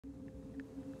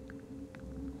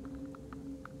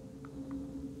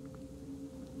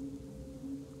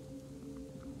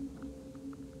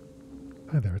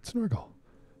there, it's Snorgle.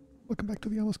 Welcome back to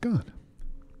The Almost Gone,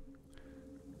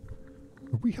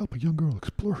 where we help a young girl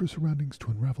explore her surroundings to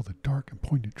unravel the dark and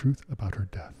poignant truth about her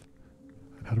death.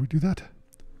 And how do we do that?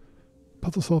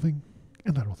 Puzzle solving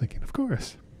and lateral thinking, of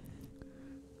course.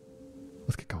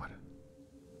 Let's get going.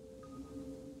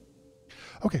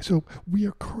 Okay, so we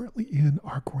are currently in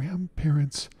our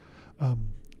grandparents'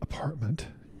 apartment.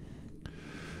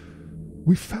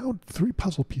 We found 3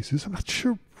 puzzle pieces. I'm not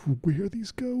sure where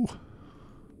these go.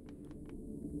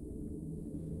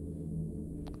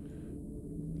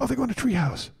 Oh, they go in a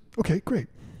treehouse. Okay, great.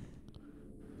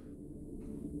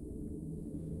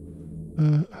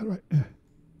 How do I...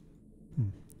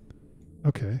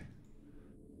 Okay.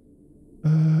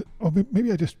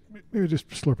 Maybe I just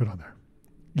slurp it on there.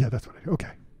 Yeah, that's what I do.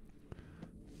 Okay.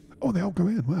 Oh, they all go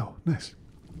in. Wow, nice.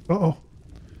 Uh-oh.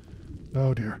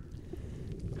 Oh, dear.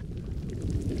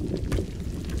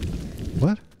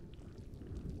 What?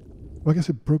 Well, I guess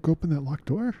it broke open that locked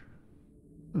door?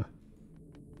 Huh.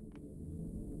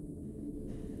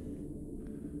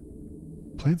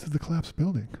 Plans of the collapsed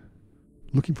building.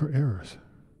 Looking for errors.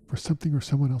 For something or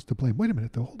someone else to blame. Wait a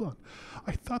minute, though. Hold on.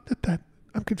 I thought that...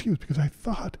 I'm confused because I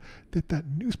thought that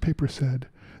newspaper said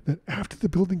that after the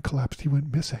building collapsed, he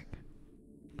went missing.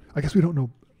 I guess we don't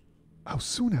know how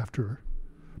soon after,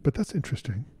 but that's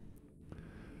interesting.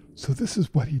 So this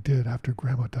is what he did after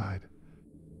Grandma died.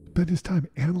 Spent his time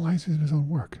analyzing his own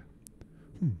work.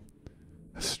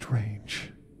 That's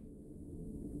strange.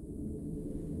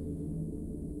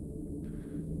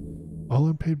 All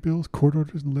unpaid bills, court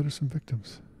orders, and letters from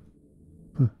victims.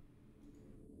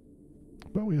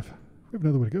 Well, we have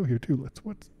another way to go here too.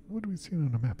 What do we see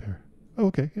on a map here? Oh,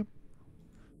 okay. Yep.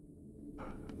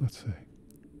 Let's see.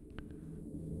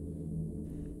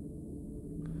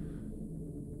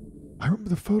 I remember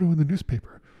the photo in the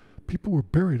newspaper. People were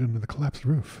buried under the collapsed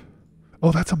roof.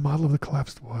 Oh, that's a model of the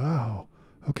collapsed. Wow.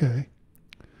 Okay.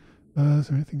 Is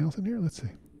there anything else in here? Let's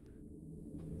see.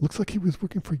 Looks like he was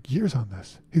working for years on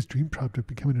this. His dream project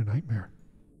becoming a nightmare.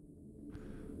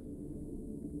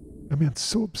 A man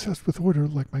so obsessed with order,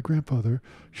 like my grandfather,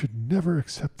 should never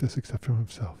accept this except from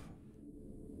himself.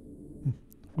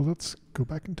 Well, let's go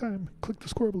back in time. Click the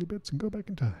squirrely bits and go back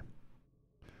in time.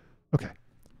 Okay.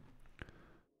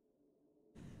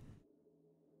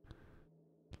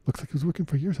 Looks like he was working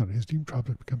for years on it. His dream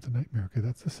project becomes a nightmare. Okay,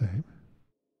 that's the same.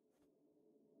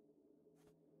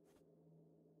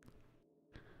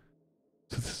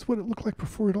 So this is what it looked like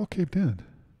before it all caved in.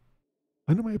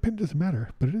 I know my opinion doesn't matter,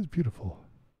 but it is beautiful.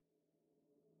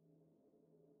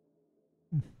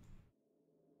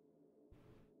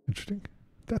 Interesting.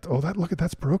 Look at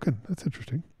that's broken. That's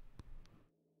interesting.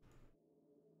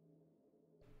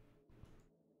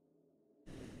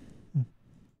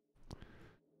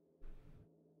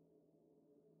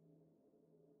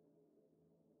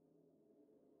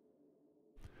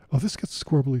 Oh, this gets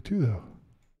squirrely too, though.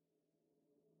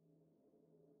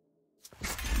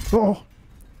 Oh!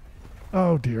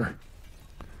 Oh, dear.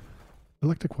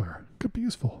 Electric wire. Could be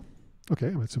useful. Okay,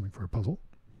 I'm assuming for a puzzle.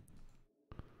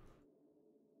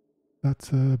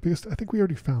 That's biggest. I think we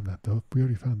already found that, though. We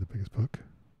already found the biggest book.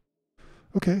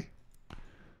 Okay.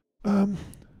 I'm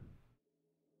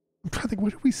trying to think.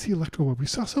 Where did we see electrical wire? We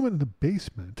saw someone in the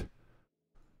basement.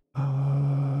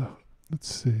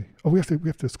 Let's see. Oh, we have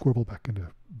to squirrel back into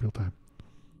real time.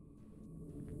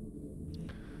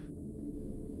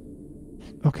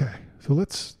 Okay, so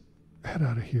let's head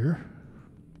out of here.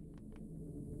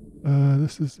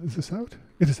 Is this out?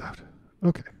 It is out.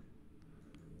 Okay.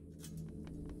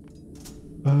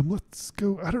 Let's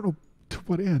go. I don't know to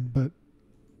what end, but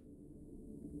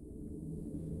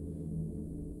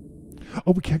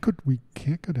we can't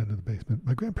go down to the basement.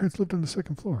 My grandparents lived on the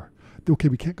 2nd floor. Okay,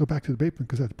 we can't go back to the basement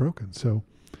because that's broken. So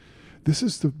this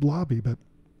is the lobby, but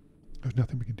there's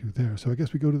nothing we can do there. So I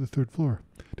guess we go to the 3rd floor.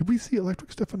 Did we see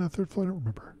electric stuff on that 3rd floor? I don't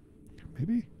remember.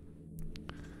 Maybe.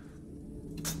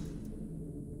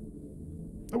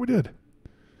 Oh, we did.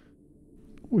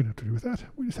 We don't have to do with that.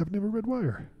 We just have an infrared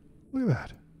wire. Look at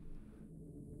that.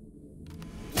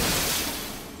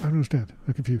 I don't understand.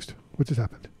 I'm confused. What just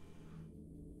happened?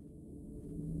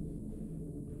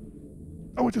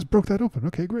 Oh, it just broke that open.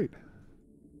 Okay, great.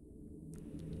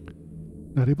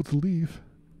 Not able to leave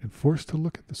and forced to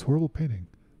look at this horrible painting.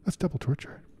 That's double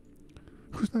torture.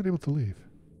 Who's not able to leave?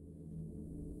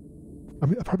 I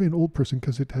mean, probably an old person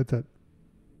because it had that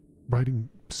writing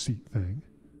seat thing.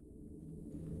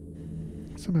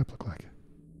 What's the map look like?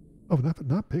 Oh,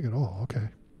 not big at all. Okay.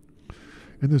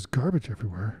 And there's garbage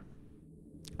everywhere.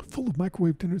 Full of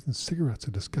microwave dinners and cigarettes,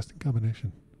 a disgusting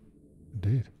combination.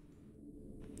 Indeed.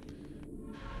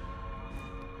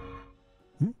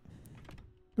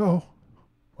 Oh.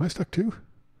 Am I stuck too?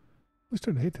 I'm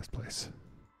starting to hate this place.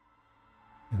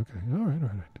 Okay, all right.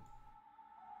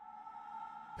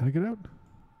 Can I get out?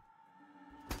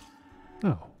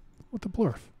 No. What the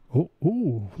blurf? Oh,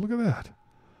 look at that.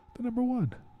 The number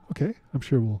 1. Okay, I'm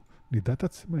sure we'll need that.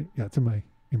 That's my, it's in my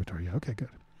inventory. Yeah, okay, good.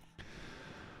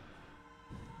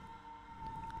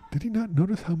 Did he not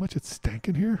notice how much it stank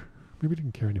in here? Maybe he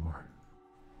didn't care anymore.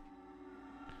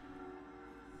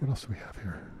 What else do we have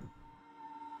here?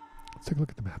 Let's take a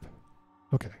look at the map.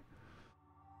 Okay.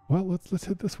 Well, let's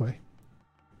head this way.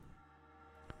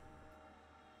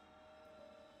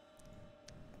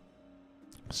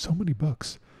 So many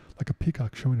books, like a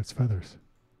peacock showing its feathers.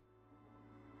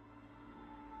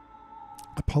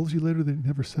 Apology letter that he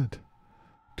never sent.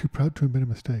 Too proud to admit a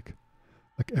mistake,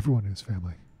 like everyone in his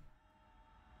family.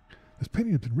 This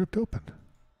painting has been ripped open.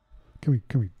 Can we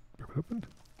rip it open?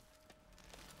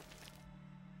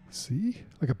 C?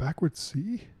 Like a backwards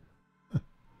C? Huh.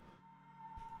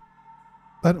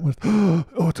 I don't want to,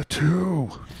 oh, it's a 2.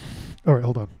 All right,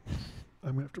 hold on.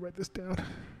 I'm gonna have to write this down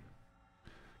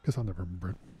because I'll never remember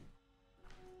it.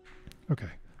 Okay,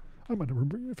 I might never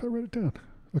remember it if I write it down.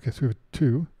 Okay, so we have a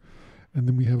 2, and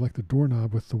then we have like the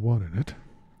doorknob with the 1 in it.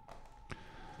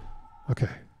 Okay,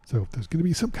 so there's gonna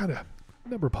be some kind of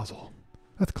number puzzle.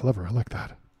 That's clever. I like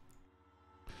that.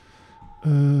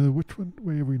 Which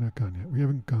way have we not gone yet? We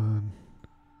haven't gone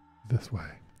this way.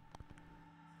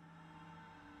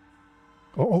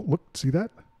 Oh, look, see that?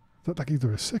 Is that like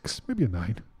either a 6, maybe a 9?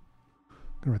 I'm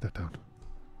gonna write that down.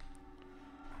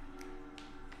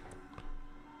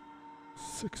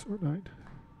 6 or 9.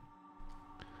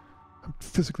 I'm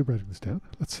physically writing this down.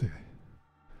 Let's see.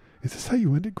 Is this how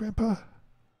you ended, Grandpa?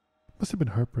 Must have been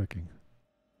heartbreaking.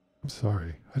 I'm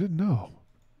sorry. I didn't know.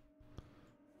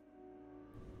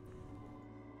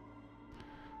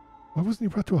 Why wasn't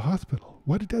he brought to a hospital?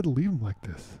 Why did Dad leave him like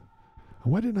this?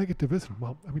 And why didn't I get to visit him?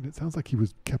 Well, I mean, it sounds like he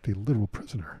was kept a literal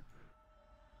prisoner.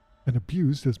 And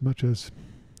abused as much as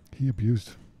he abused.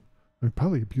 I mean,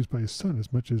 probably abused by his son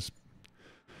as much as,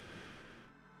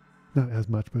 not as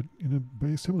much, but in a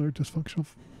way similar, dysfunctional.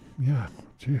 Yeah,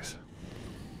 jeez.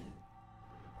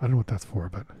 I don't know what that's for,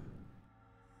 but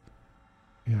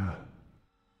yeah.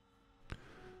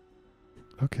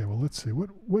 Okay, well, let's see.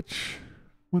 Which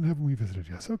one haven't we visited?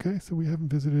 Yes. Okay, so we haven't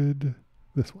visited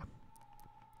this one.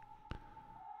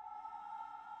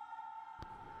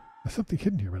 There's something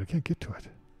hidden here, but I can't get to it.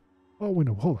 Oh, wait,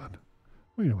 no, hold on.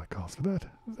 We know what calls for that.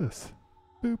 This.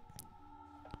 Boop.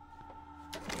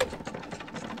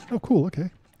 Oh, cool,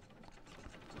 okay.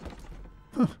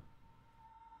 Huh.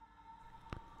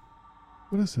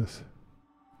 What is this?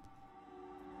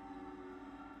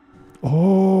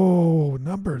 Oh,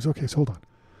 numbers. Okay, so hold on.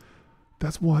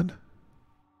 That's 1.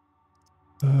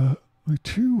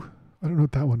 2. I don't know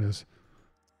what that one is.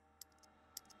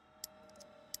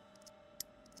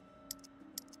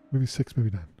 Maybe 6,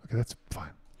 maybe 9. Okay, that's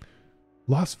fine.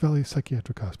 Lost Valley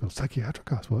Psychiatric Hospital. Psychiatric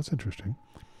Hospital, that's interesting.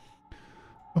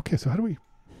 Okay, so how do we...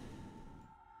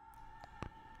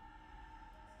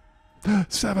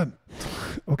 7.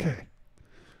 Okay.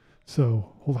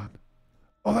 So, hold on.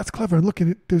 Oh, that's clever. And look at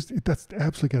it. That's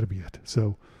absolutely got to be it.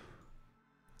 So,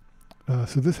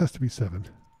 so this has to be 7.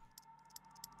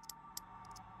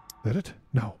 Is that it?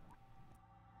 No.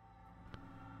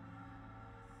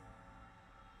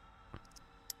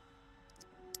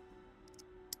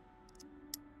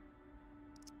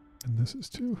 And this is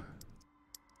 2.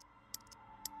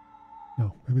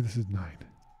 No, maybe this is 9.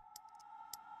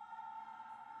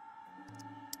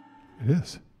 It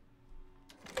is.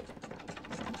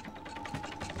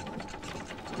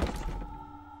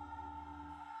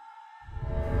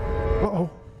 Uh-oh.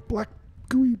 Black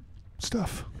gooey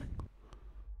stuff.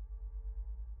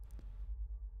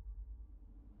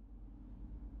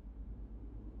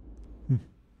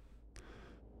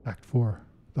 Act 4.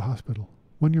 The hospital.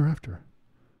 1 year after.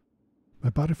 My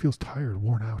body feels tired,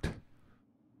 worn out.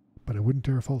 But I wouldn't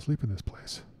dare fall asleep in this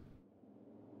place.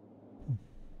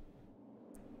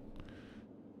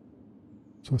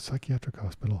 So a psychiatric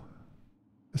hospital.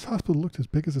 This hospital looked as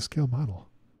big as a scale model.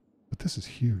 But this is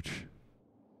huge.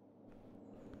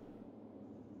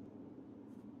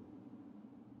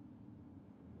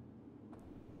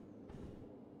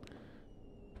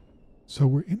 So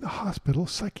we're in the hospital,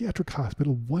 psychiatric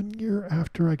hospital, 1 year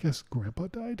after, I guess, Grandpa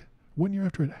died? 1 year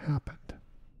after it happened.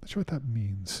 Not sure what that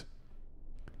means.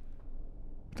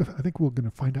 I think we're going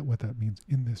to find out what that means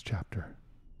in this chapter.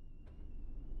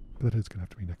 But that is going to have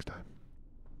to be next time.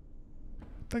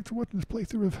 Thanks for watching this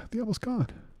playthrough of The Almost Gone.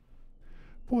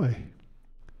 Boy,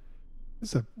 this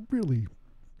is a really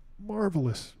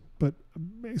marvelous but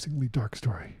amazingly dark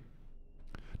story.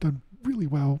 Done really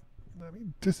well. I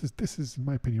mean, this is in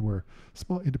my opinion where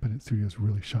small independent studios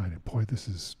really shine. And boy, this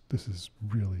is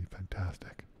really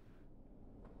fantastic.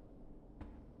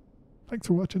 Thanks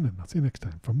for watching, and I'll see you next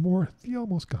time for more The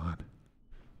Almost Gone.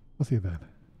 I'll see you then.